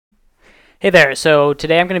Hey there, so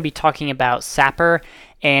today I'm going to be talking about Sapper,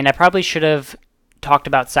 and I probably should have talked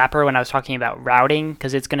about Sapper when I was talking about routing,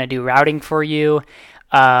 because it's going to do routing for you.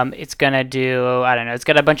 It's going to do, I don't know, it's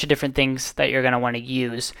got a bunch of different things that you're going to want to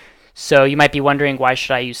use. So you might be wondering, why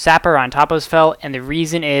should I use Sapper on top of Svelte? And the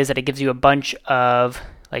reason is that it gives you a bunch of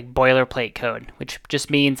like boilerplate code, which just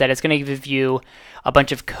means that it's going to give you a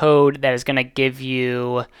bunch of code that is going to give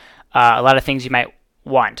you a lot of things you might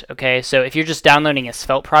want. Okay, so if you're just downloading a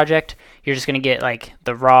Svelte project, you're just going to get like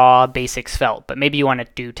the raw basic Svelte, but maybe you want to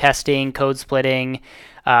do testing, code splitting,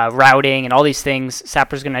 routing, and all these things.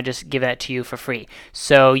 Sapper's going to just give that to you for free.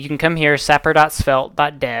 So you can come here,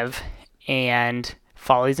 sapper.svelte.dev, and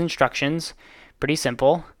follow these instructions. Pretty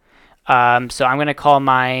simple. So I'm going to call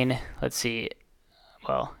mine, let's see,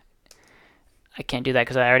 well, I can't do that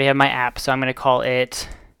because I already have my app, so I'm going to call it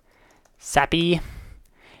Sappy,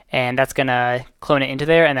 and that's going to clone it into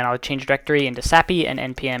there, and then I'll change directory into Sappy and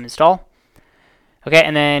npm install. Okay,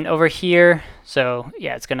 and then over here, so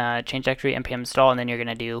yeah, it's going to change directory, npm install, and then you're going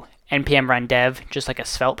to do npm run dev, just like a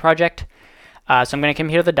Svelte project. So I'm going to come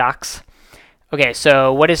here to the docs. Okay,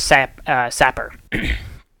 so what is Sapper?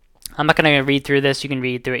 I'm not going to read through this. You can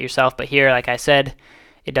read through it yourself, but here, like I said,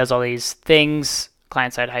 it does all these things,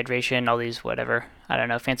 client-side hydration, all these whatever, I don't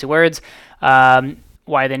know, fancy words.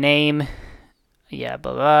 Why the name? Yeah,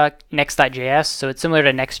 blah, blah. Next.js, so it's similar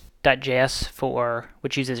to Next.js for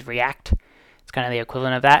which uses React. It's kind of the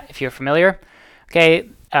equivalent of that if you're familiar. Okay,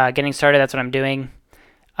 getting started, that's what I'm doing.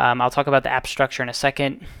 I'll talk about the app structure in a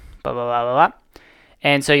second, blah, blah, blah, blah, blah.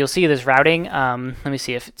 And so you'll see this routing. Let me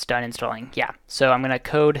see if it's done installing. Yeah, so I'm going to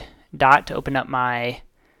code dot to open up my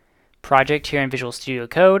project here in Visual Studio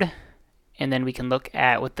Code, and then we can look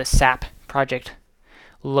at what the SAP project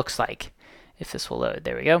looks like, if this will load.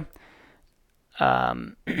 There we go.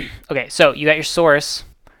 Okay, so you got your source,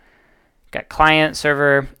 got client,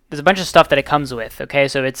 server. There's a bunch of stuff that it comes with. Okay,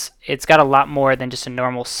 so it's got a lot more than just a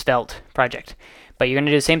normal Svelte project. But you're going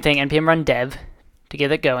to do the same thing, npm run dev, to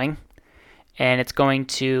get it going, and it's going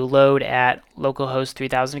to load at localhost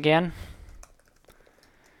 3000 again.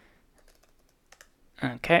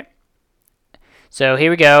 Okay, so here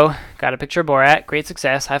we go. Got a picture of Borat. Great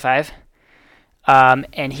success. High five.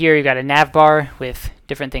 And here you've got a Navbar with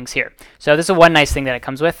different things here. So this is one nice thing that it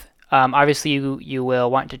comes with. Obviously, you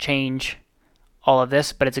will want to change all of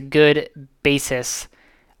this, but it's a good basis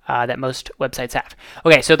that most websites have.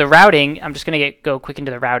 Okay, so the routing, I'm just going to go quick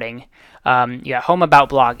into the routing. You got home, about,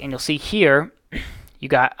 blog, and you'll see here you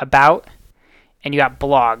got about and you got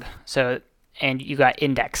blog. So and you got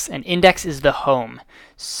index, and index is the home.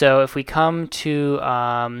 So if we come to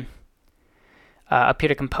up here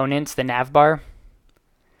to components, the Navbar,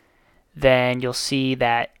 then you'll see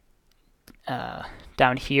that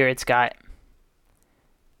down here it's got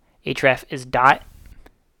href is dot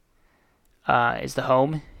is the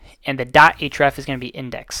home, and the dot href is going to be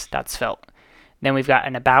index.svelte. Then we've got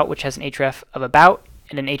an about, which has an href of about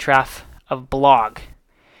and an href of blog,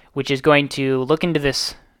 which is going to look into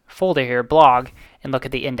this folder here, blog, and look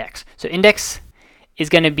at the index. So index is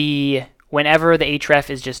going to be whenever the href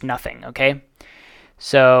is just nothing, okay?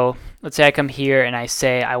 So let's say I come here and I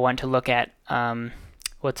say I want to look at,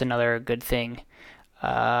 what's another good thing?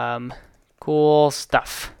 Cool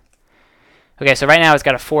stuff. Okay, so right now it's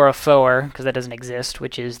got a 404 because that doesn't exist,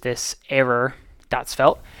 which is this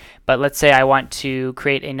error.svelte. But let's say I want to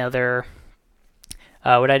create another,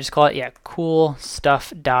 what did I just call it? Yeah, cool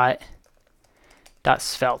stuff dot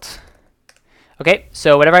svelte. Okay,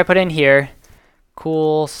 so whatever I put in here,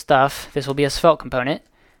 cool stuff, this will be a Svelte component,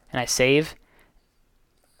 and I save.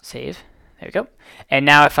 There we go. And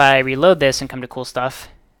now if I reload this and come to cool stuff,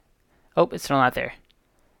 oh, it's still not there.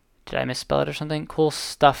 Did I misspell it or something? Cool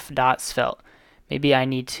stuff.svelte. Maybe I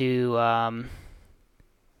need to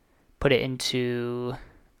put it into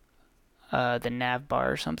the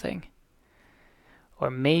Navbar or something. Or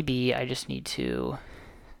maybe I just need to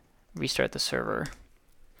restart the server.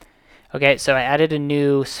 Okay, so I added a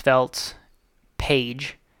new Svelte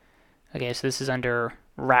page. Okay, so this is under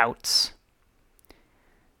routes.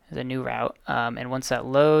 There's a new route, and once that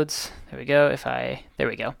loads, there we go. There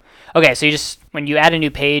we go. Okay, so when you add a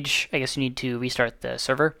new page, I guess you need to restart the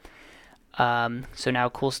server. So now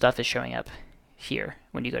cool stuff is showing up here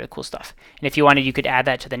when you go to cool stuff. And if you wanted, you could add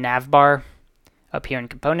that to the Navbar up here in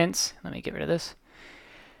components. Let me get rid of this.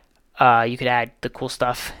 You could add the cool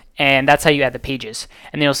stuff, and that's how you add the pages.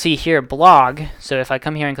 And then you'll see here blog. So if I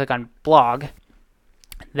come here and click on blog,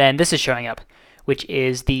 then this is showing up, which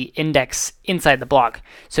is the index inside the blog.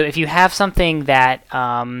 So if you have something that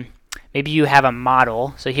maybe you have a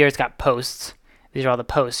model, so here it's got posts. These are all the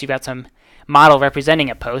posts. You've got some model representing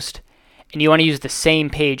a post, and you want to use the same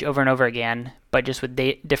page over and over again, but just with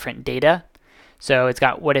different data. So it's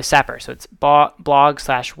got what is Sapper. So it's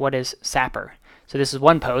blog/what is Sapper. So this is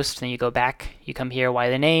one post. Then you go back, you come here, why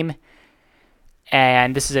the name,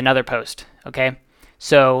 and this is another post. Okay.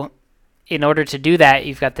 So in order to do that,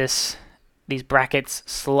 you've got these brackets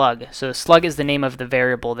slug. So slug is the name of the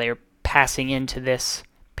variable they're passing into this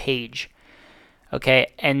page.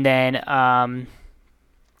 Okay, and then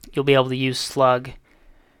you'll be able to use slug.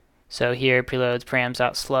 So here, preloads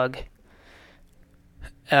params.slug.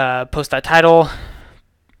 Post.title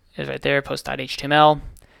is right there, post.html.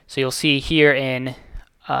 So you'll see here in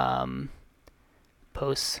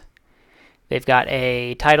posts, they've got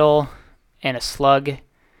a title and a slug.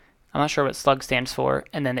 I'm not sure what slug stands for,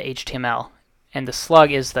 and then the HTML. And the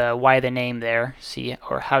slug is the why the name there, see,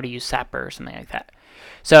 or how to use Sapper or something like that.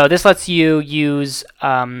 So this lets you use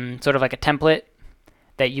sort of like a template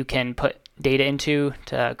that you can put data into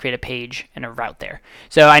to create a page and a route there.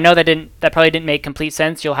 So I know that probably didn't make complete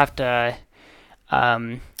sense. You'll have to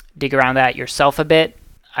dig around that yourself a bit.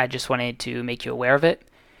 I just wanted to make you aware of it.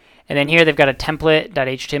 And then here they've got a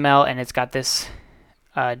template.html, and it's got this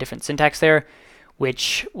different syntax there,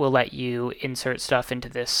 which will let you insert stuff into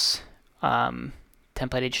this template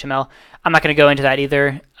HTML. I'm not going to go into that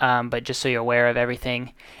either, but just so you're aware of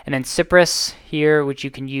everything. And then Cypress here, which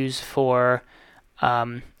you can use for,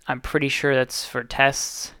 I'm pretty sure that's for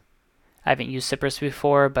tests. I haven't used Cypress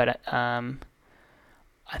before, but I'm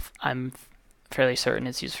fairly certain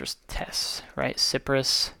it's used for tests, right?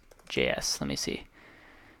 Cypress.js. Let me see.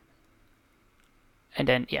 And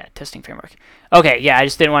then, yeah, testing framework. Okay, yeah, I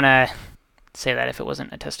just didn't want to say that if it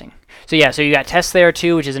wasn't a testing. So yeah, so you got tests there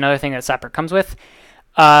too, which is another thing that Sapper comes with.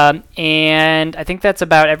 And I think that's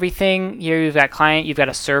about everything. Here you've got client, you've got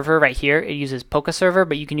a server right here. It uses Polka server,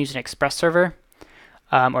 but you can use an Express server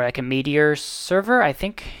or like a Meteor server. I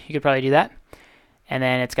think you could probably do that. And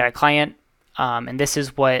then it's got a client, and this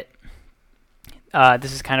is what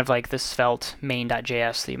this is kind of like the Svelte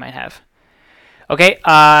main.js that you might have. Okay,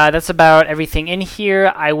 that's about everything in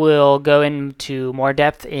here. I will go into more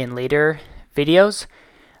depth in later videos.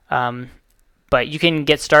 But you can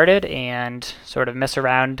get started and sort of mess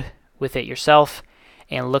around with it yourself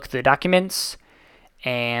and look through the documents,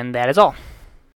 and that is all.